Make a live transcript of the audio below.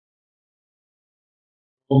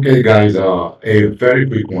Okay, guys, a very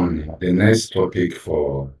quick one. The next topic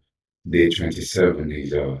for day 27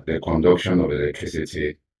 is the conduction of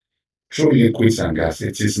electricity through liquids and gas.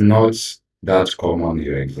 It is not that common in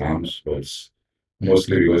your exams, but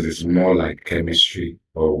mostly because it's more like chemistry,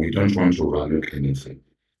 or we don't want to overlook anything.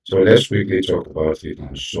 So let's quickly talk about it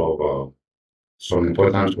and solve some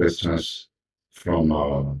important questions from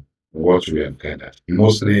what we have gathered.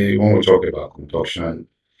 Mostly when we talk about conduction,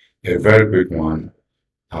 a very quick one.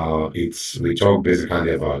 It's we talk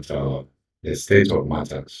basically about the state of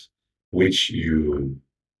matters, which you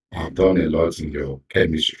have done a lot in your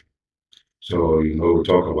chemistry. So we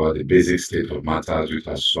talk about the basic state of matters, which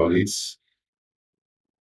are solids,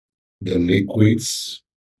 the liquids,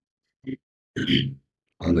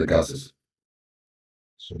 and the gases.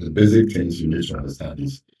 So the basic things you need to understand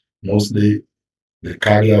is mostly the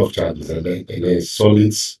carrier of charges.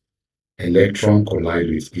 Solids, electron collide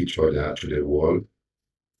with each other to the wall,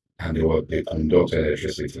 and they conduct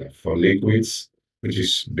electricity. For liquids, which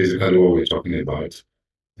is basically what we're talking about,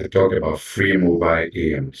 they talk about free mobile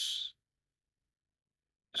ions.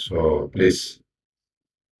 So please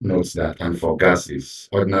note that. And for gases,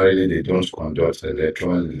 ordinarily they don't conduct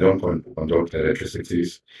electrons, they don't conduct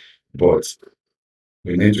electricities, but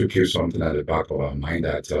we need to keep something at the back of our mind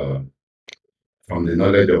that from the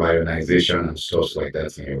knowledge of ionization and stuff like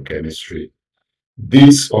that in your chemistry,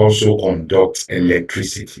 this also conducts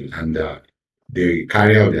electricity, and the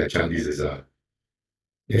carrier of their charges is the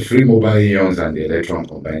free mobile ions and the electron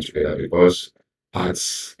combine together because at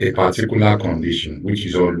a particular condition, which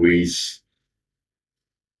is always,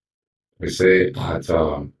 we say, at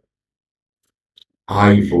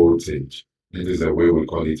high voltage. This is the way we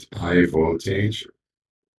call it, high voltage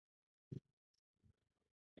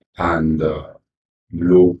and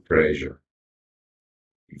low pressure.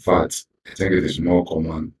 In fact, I think it is more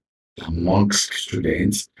common amongst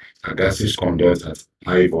students that gases conduct at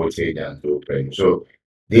high voltage and low pressure. So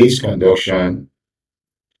this conduction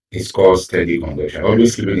is called steady conduction.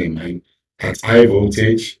 Always keeping in mind at high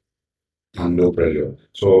voltage and low pressure.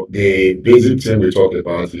 So the basic thing we talk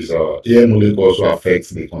about is air molecule also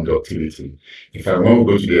affects the conductivity. In fact, when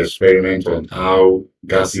we go to the experiment on how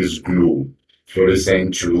gases glow,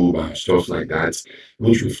 fluorescent tube and stuff like that,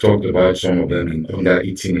 which we've talked about some of them in under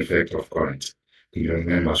heating effect of current, if you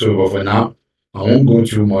remember. So, but for now, I won't go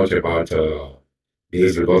too much about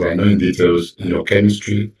this because I know in details in your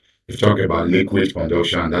chemistry, we talk about liquid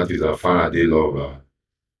conduction, that is a Faraday law of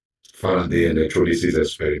Faraday electrolysis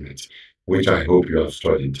experiment, which I hope you have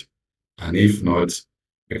studied. And if not,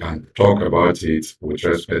 we can talk about it with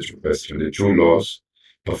respect to question the two laws,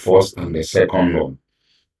 the first and the second law,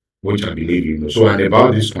 which I believe you know. So, and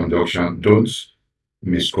about this conduction, don't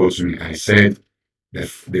misquote me. I said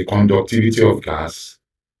the conductivity of gas,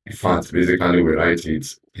 in fact, basically we write it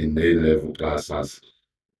in the level class as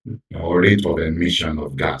or rate of emission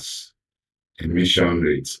of gas. Emission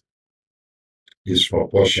rate is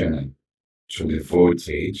proportional to the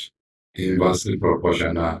voltage, inversely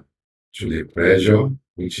proportional to the pressure,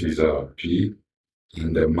 which is P,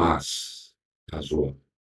 and the mass as well.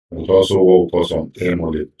 But also what we call some air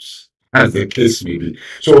molecules, as the case may be.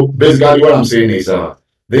 So basically what I'm saying is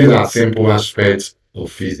these are simple aspects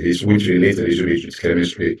of physics which relate a little bit with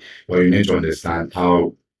chemistry, but you need to understand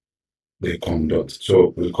how they conduct.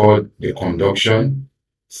 So we call the conduction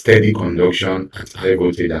steady conduction at high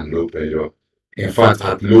voltage and low pressure. In fact,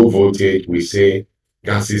 at low voltage, we say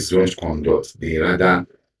gases don't conduct, they rather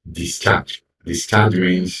discharge. Discharge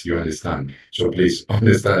means you understand. So please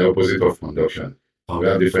understand the opposite of conduction. And we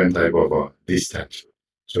have different type of discharge.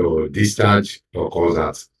 So discharge occurs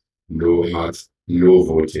at low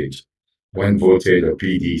voltage. When voltage or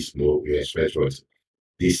PD is low, you expect what?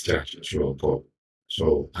 Discharge to occur.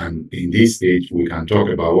 So, and in this stage, we can talk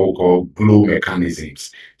about what we call glow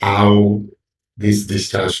mechanisms. How this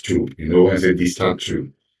discharge tube, when I say discharge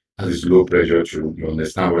tube, that is low pressure tube. You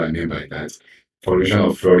understand what I mean by that? Formation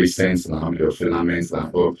of fluorescence lamp, your filaments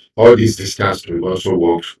lamp, all these discharge tube also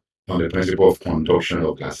works on the principle of conduction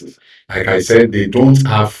of gases. Like I said, they don't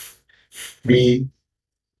have free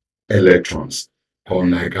electrons,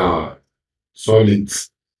 unlike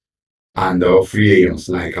solids and free ions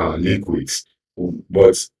like liquids.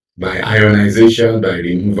 But by ionization, by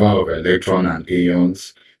removal of electron and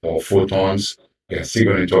ions or photons, we are still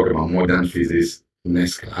going to talk about modern physics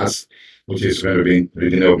next class, which is going to be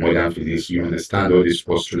reading of modern physics. You understand all these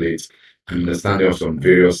postulates and understanding of some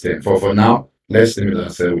various things. For now, let's limit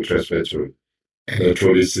ourselves with respect to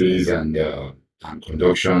electrolysis and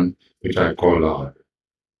conduction, which I call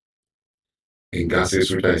in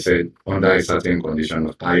gases, which I said under a certain condition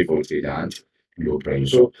of high voltage and low pressure.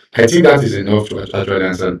 So I think that is enough to actually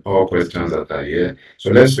answer all questions that are here.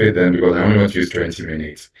 So let's wait then, because I only want to use 20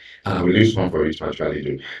 minutes and I will leave some for you to actually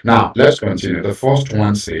do. Now let's continue. The first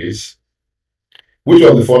one says, which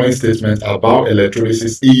of the following statements about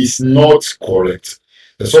electrolysis is not correct?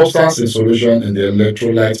 The substance in solution in the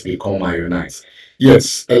electrolyte become ionized.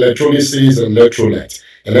 Yes, electrolysis, electrolyte.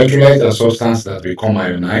 Electrolytes are substances that become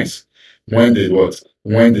ionized when they what?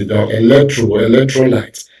 When they do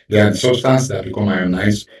electrolytes. They are the substances that become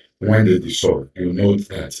ionized when they dissolve. You note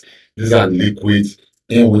that these are liquids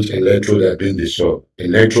in which electrodes are being dissolved.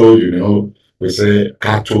 Electrode, we say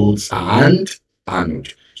cathodes and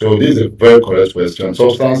anodes. So this is a very correct question.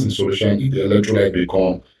 Substance in solution in the electrolyte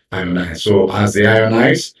become ionized. So as they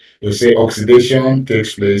ionize, we say oxidation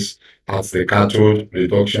takes place at the cathode,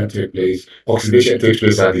 reduction takes place. Oxidation takes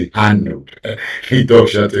place at the anode.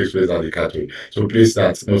 Reduction takes place at the cathode. So please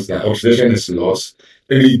note that oxidation is loss,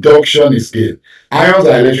 reduction is gain. Ions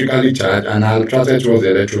are electrically charged and are attracted towards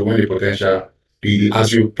the electrode when the potential PD,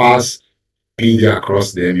 as you pass PD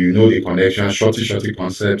across them, the connection, shorty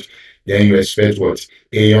concept, then you expect what?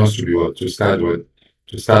 Ions to be what? To start what?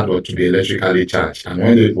 To be electrically charged. And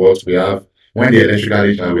when they what we have, when they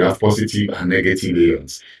electrically charged, we have positive and negative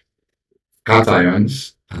ions.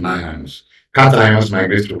 Cations and ions. Cations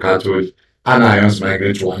migrate to cathode, anions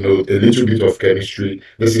migrate to anode. A little bit of chemistry.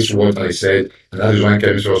 This is what I said, and that is why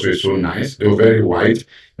chemistry also is so nice. They're very wide,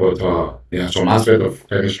 but there are some aspects of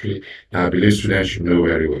chemistry that I believe students should know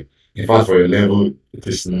very well. In fact, for a level, it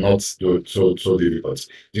is not so difficult.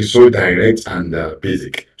 It's so direct and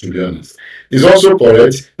basic, to be honest. It's also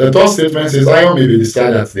correct. The third statement says ion may be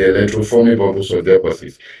discharged at the electroforming bubbles of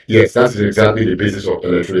deposits. Yes, that is exactly the basis of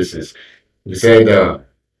electrolysis. We said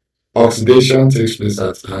oxidation takes place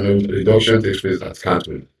at anode, reduction takes place at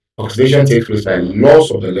cathode. Oxidation takes place by loss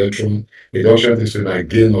of electron, reduction takes place by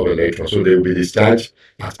gain of electron. So they will be discharged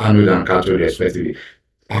at anode and cathode respectively.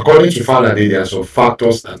 According to Faraday, there are some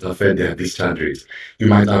factors that affect their discharge rate. You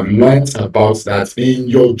might have learned about that in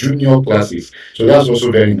your junior classes. So that's also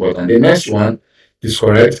very important. The next one is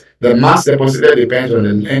correct. The mass deposited depends on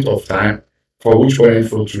the length of time for which current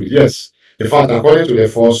flow through. Yes. In fact, according to the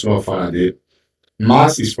first law of Faraday,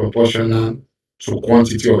 mass is proportional to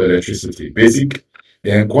quantity of electricity. Basic.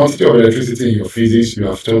 Then quantity of electricity in your physics, you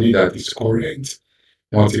have studied that is current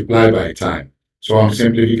multiplied by time. So on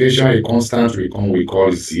simplification, a constant we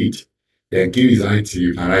call Z. Then Q is IT,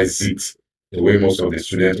 you can write Z, the way most of the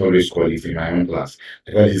students always call it in my own class.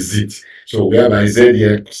 I call it Z. So whereby Z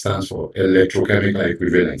here stands for electrochemical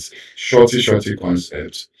equivalence. Shorty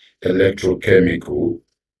concept, electrochemical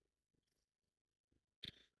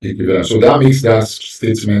equivalent. So that makes that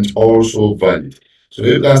statement also valid. So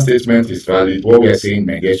if that statement is valid, what we are saying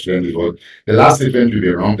may get student is what the last statement will be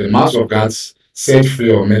wrong. The mass of gas set free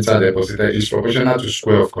or metal deposited is proportional to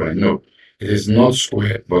square of current. No, it is not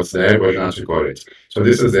square, but direct proportional to current. So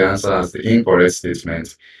this is the answer as the incorrect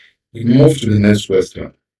statement. We move to the next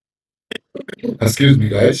question. Excuse me,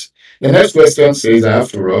 guys. The next question says I have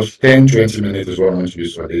to rush. 10-20 minutes is what I want to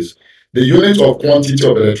use for this. The unit of quantity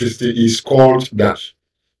of electricity is called dash.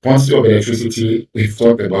 Quantity of electricity, we've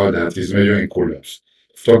talked about that, is measured in coulombs.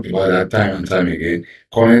 We've talked about that time and time again.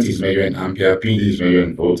 Current is measured in ampere, PD is measured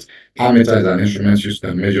in volts. Ammeter is an instrument used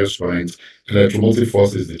that measures current. Electromotive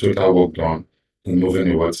force is the total work done in moving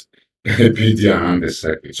a what? PD around the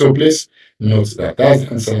circuit. So please note that that's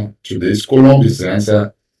the answer to this. Coulomb is the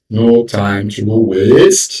answer. No time to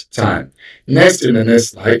waste time. Next, in the next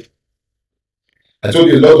slide, I told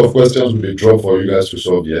you a lot of questions will be dropped for you guys to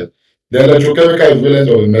solve here. The electrochemical equivalent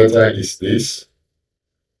of the metal is this.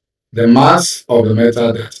 The mass of the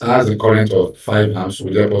metal that has a current of 5 amps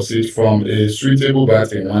will deposit from a suitable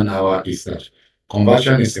bath in 1 hour is that.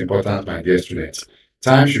 Conversion is important, my dear students.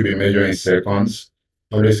 Time should be measured in seconds.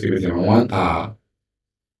 Always keep it in 1 hour.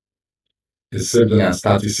 It's simple as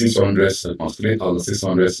 3600 seconds,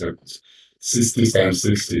 3600 seconds. 60 times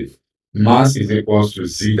 60. Mass is equals to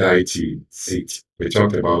ZIT, Z. We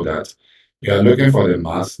talked about that. You are looking for the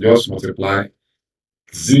mass, just multiply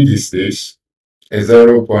Z is this,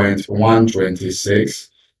 0.126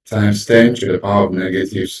 times 10 to the power of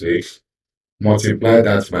negative 6. Multiply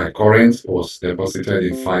that by current was deposited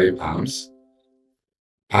in 5 amps.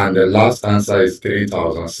 And the last answer is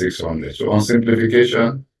 3600. So on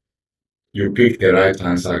simplification, you pick the right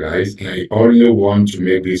answer, guys. I only want to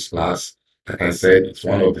make this class, like I said, it's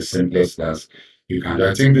one of the simplest class you can do.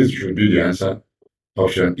 I think this should be the answer,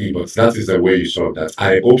 option E, but that is the way you solve that.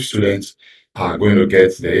 I hope students are going to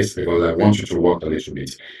get this because I want you to work a little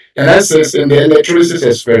bit. And that says in the electrolysis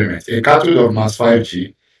experiment, a cathode of mass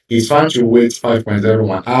 5G is found to weight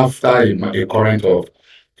 5.01 after a current of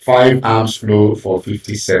 5 amps flow for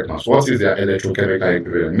 50 seconds. What is their electrochemical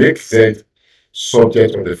equivalent? Make Z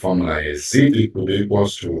subject of the formula here. Z will be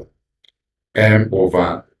equals to M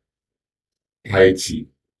over IT.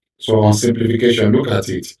 So on simplification, look at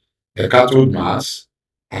it. The cathode mass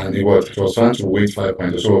and it was found to weight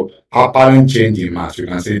 5.0. So apparent change in mass, you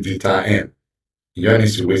can say delta M. You don't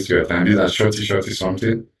need to waste your time. These are shorty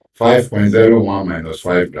something. 5.01 minus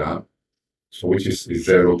 5 gram, so which is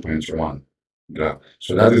 0.1 gram.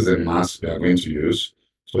 So that is the mass we are going to use.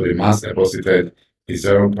 So the mass deposited is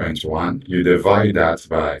 0.1. You divide that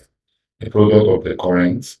by the product of the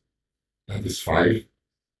current, that is 5,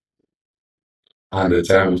 and the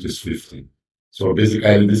time, which is 50. So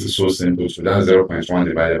basically, this is so simple. So that's 0.1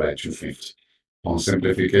 divided by 250. On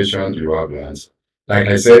simplification, you have your answer. Like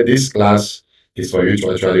I said, this class is for you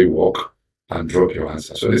to actually work and drop your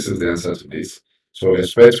answer. So this is the answer to this. So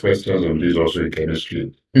expect questions on this also in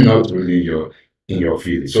chemistry, not only in your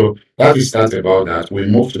field. So that is that about that. We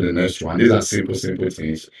move to the next one. These are simple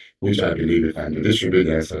things which I believe you can do. This should be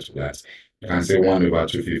the answer to that. You can say 1 over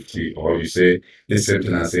 250, or you say this same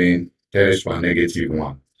thing as saying 10 raised to power negative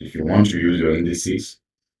 1. If you want to use your indices,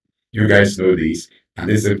 you guys know this. And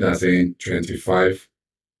this same thing as saying 25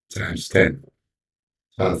 times 10.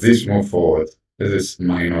 So as this move forward, this is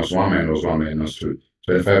minus 1 minus 1 minus 2.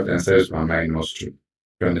 25 times 10 is 1 minus 2.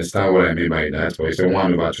 You understand what I mean by that? Or it's a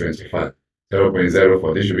 1 over 25.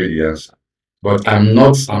 0.04. This should be the answer. But I'm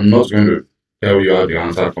not going to tell you how the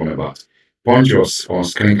answer come about. Punch your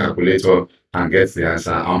on-screen calculator and get the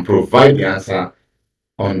answer and provide the answer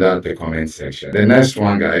under the comment section. The next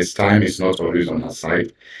one, guys, time is not always on our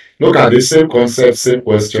side. Look at the same concept, same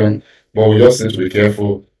question, but we just need to be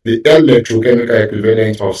careful. The electrochemical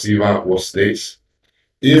equivalent of silver was this.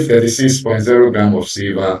 If 36.0 gram of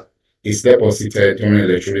silver is deposited during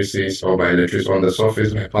electrolysis or by electricity on the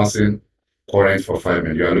surface by passing current for 5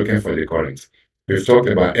 minutes, you are looking for the current. We've talked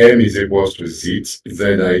about M is equals to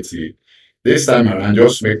ZIT. This time around,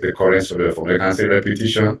 just make the current so therefore I can say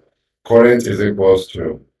repetition. Current is equals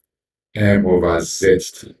to M over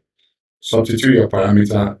ZT. Substitute your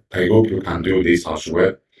parameter. I hope you can do this as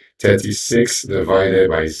well. 36 divided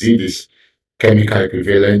by Z, this chemical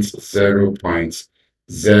equivalent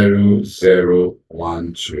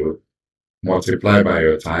 0.0012. Multiply by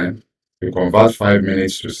your time. You convert 5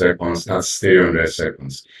 minutes to seconds. That's 300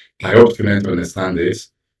 seconds. I hope students understand this.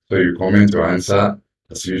 So you comment your answer.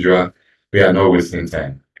 As usual, we are not wasting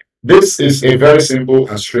time. This is a very simple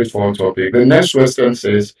and straightforward topic. The next question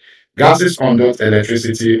says, gases conduct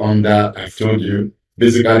electricity under, I've told you,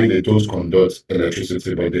 basically they don't conduct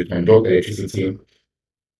electricity, but they conduct electricity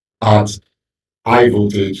at high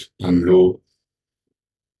voltage and low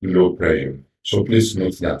pressure. So please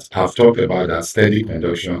note that I've talked about that steady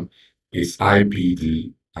conduction is high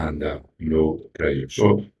PD and low pressure.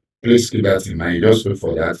 So please keep that in mind. Just look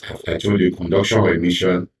for that. I told you conduction or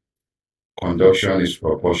emission. Conduction is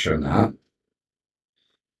proportional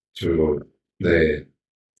to the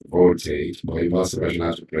voltage, but inverse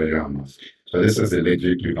proportional to pressure and mass. So this is the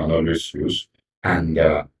logic you can always use. And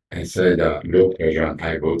I said low pressure and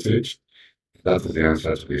high voltage. That is the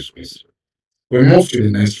answer to this question. We move to the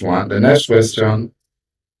next one. The next question: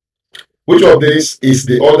 which of these is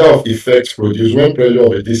the order of effects produced when pressure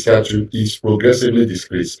of a discharge tube is progressively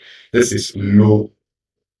decreased? This is low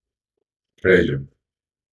pressure.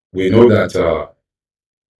 We know that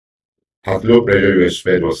at low pressure you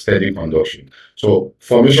expect was steady conduction. So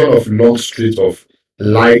formation of long streets of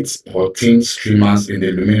light or thin streamers in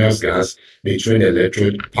the luminous gas between the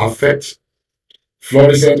electrode, perfect.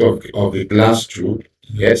 Fluorescence of the glass tube,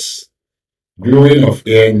 yes. Glowing of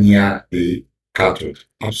air near the cathode,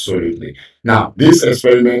 absolutely. Now, this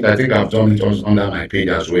experiment, I think I've done it under my page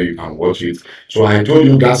as well. You can watch it. So I told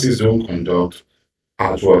you gases don't conduct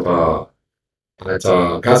at what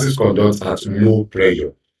gases conduct at low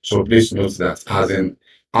pressure. So please note that as in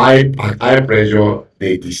at high pressure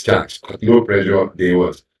they discharge, at low pressure they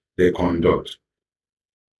what? They conduct.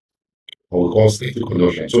 Or we call static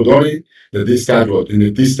conduction. So during the discharge, in the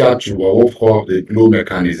discharge tube, what we call the glow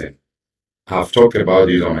mechanism. I've talked about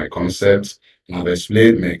this on my concepts, and I've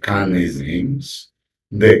explained mechanisms.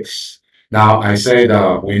 This. Now, I said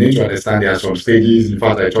we need to understand there are some stages. In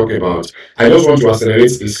fact, I just want to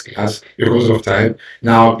accelerate this class because of time.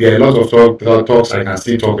 Now, there are a lot of talks I can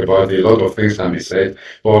still talk about, a lot of things can be said,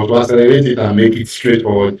 but to accelerate it and make it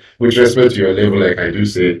straightforward with respect to your level, like I do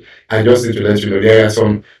say, I just need to let you know there are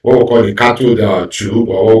some what we call the cathode tube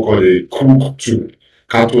or what we call the Crook tube,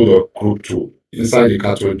 cathode or Crook tube. Inside the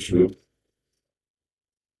cathode tube,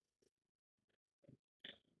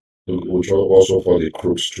 which are also for the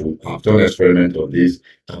crooks too. I've done experiment on this.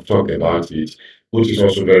 I've talked about it. which is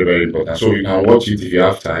also very, very important. So you can watch it if you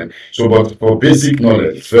have time. So, but for basic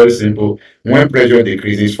knowledge, it's very simple. When pressure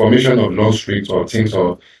decreases, formation of long streaks or things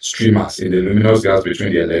of streamers in the luminous gas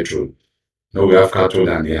between the electrode. No, we have cathode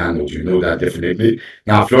and the anode. You know that definitely.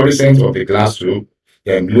 Now, fluorescence of the glass tube,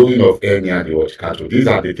 then glowing of air near the cathode. These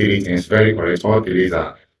are the three things. Very correct. All three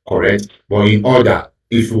are correct. But in order,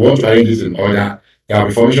 if you want to arrange this in order, there will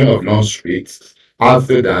be formation of long streaks.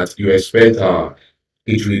 After that, you expect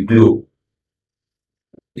it will glow.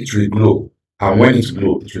 It will glow. And when it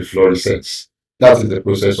glows, it will fluorescence. That is the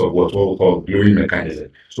process of what we call glowing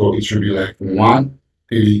mechanism. So it should be like 1,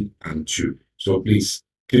 3, and 2. So please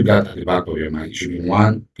keep that at the back of your mind. It should be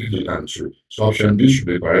 1, 3, and 2. So option B should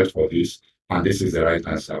be correct for this. And this is the right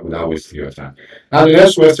answer without wasting your time. Now the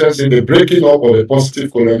next question is the breaking up of a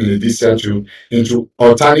positive column in the discharge tube into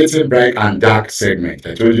alternating bright and dark segment.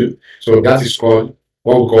 I told you. So that is called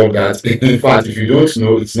what we call that. In fact, if you don't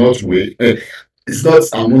know, it's not way. It's not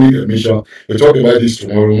harmonic emission. We'll talk about this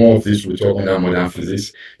tomorrow. More of this we'll talk under modern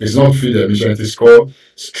physics. It's not field emission. It is called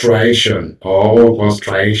striation or what we call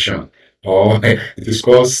striation, or it is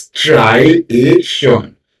called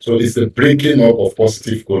striation. So it's the breaking up of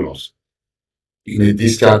positive colors in a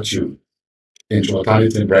discharge tube into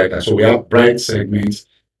alternating bright. So we have bright segments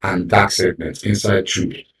and dark segments inside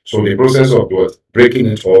tube. So the process of what breaking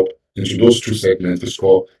it up into those two segments is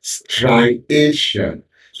called striation.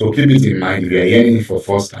 So keep it in mind. If you're hearing it for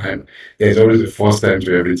first time, there's always a first time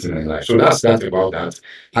to everything in life. So that's that about that.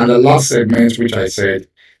 And the last segment, which I said,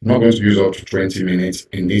 I'm not going to use up to 20 minutes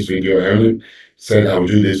in this video. I only said I will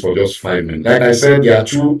do this for just 5 minutes. Like I said, there are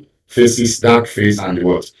two phases, dark phase and the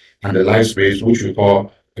what? And the light phase, which we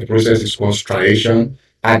call, the process is called striation.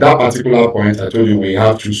 At that particular point, I told you we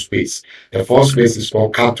have two spaces. The first space is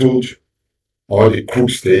called cathode or the Crook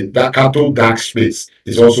state. That cathode dark space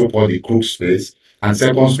is also called the Crook space. And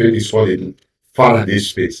second space is called the Faraday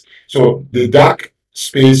space. So the dark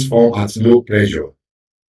space forms at low pressure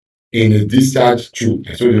in a discharge tube.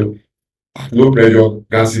 I told you at low pressure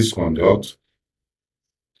gases conduct,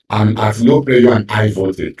 and at low pressure and high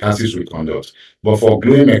voltage gases will conduct. But for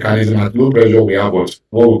glowing mechanism at low pressure we have what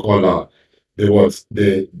we call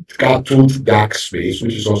the cathode dark space,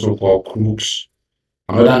 which is also called Crookes.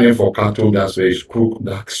 Another name for cathode dark space is Crook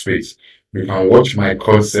dark space. You can watch my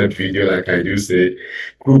concept video, like I do say,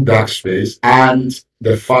 Crook dark space and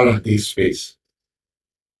the Faraday space.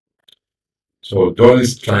 So during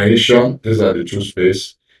striation, these are the two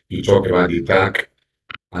spaces. You talk about the dark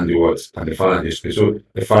and the what and the Faraday space. So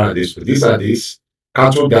the Faraday space. These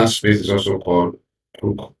cathode dark space is also called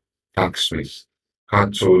Crook dark space.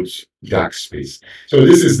 Cathode dark space. So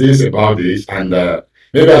this is this about this, and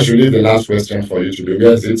maybe I should leave the last question for you to do.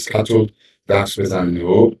 Where is it? Cathode dark space and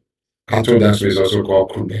no. Cathode dark space is also called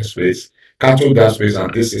Crook dark space. Cathode dark space,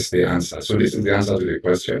 and this is the answer. So this is the answer to the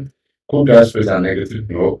question. Crook dark space are negative,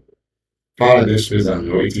 no. Faraday space and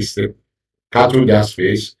no. It is the cathode dark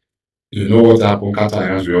space. You know what happened? Cathode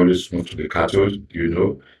ions will always move to the cathode, you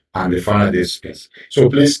know, and the Faraday space. So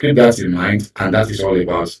please keep that in mind, and that is all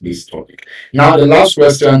about this topic. Now, the last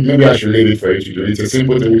question, maybe I should leave it for you to do. It's a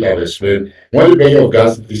simple thing which I've explained. When the pressure of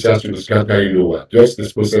gas discharge to the scattering lower, just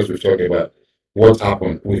this process we've talked about, what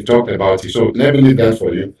happened? We've talked about it. So let me leave that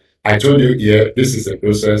for you. I told you here, this is the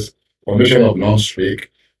process, formation of long streak,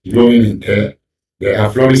 glowing in air. There are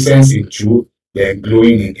fluorescence in tube, then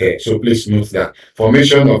glowing in air. So please note that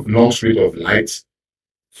formation of long streak of light,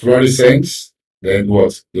 fluorescence, then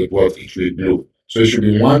what? It will glow. So it should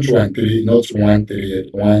be 1, 2, and 3, not 1, 3,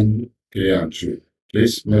 1, 3, and 2.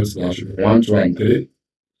 Please note that it should be 1, 2, and 3.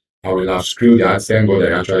 I will have screwed that. Thank God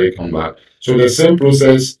I actually come back. So the same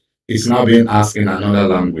process is now being asked in another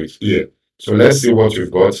language here. So let's see what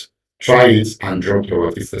you've got. Try it and drop your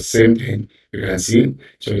work. It's the same thing. You can see.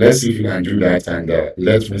 So let's see if you can do that, and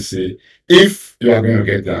let me see if you are going to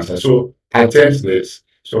get the answer. So attempt this.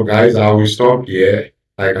 So guys, I will stop here.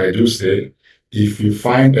 Like I do say, if you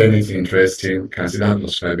find anything interesting, consider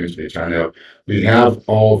subscribing to the channel. We have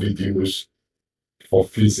all videos for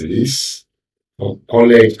physics, for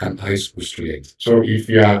college and high school students. So if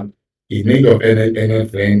you are in need of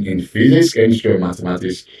anything in physics, chemistry, or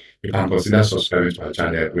mathematics, you can consider subscribing to our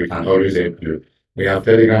channel. We can always help you. We have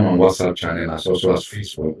Telegram and WhatsApp channel, as also as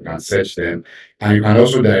Facebook. You can search them, and you can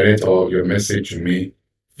also direct your message to me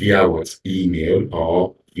via what email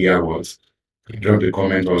or via what. Drop the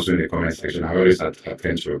comment also in the comment section. I always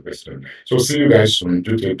attend to your question. So see you guys soon.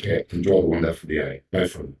 Do take care. Enjoy a wonderful day. Bye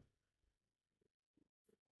for now.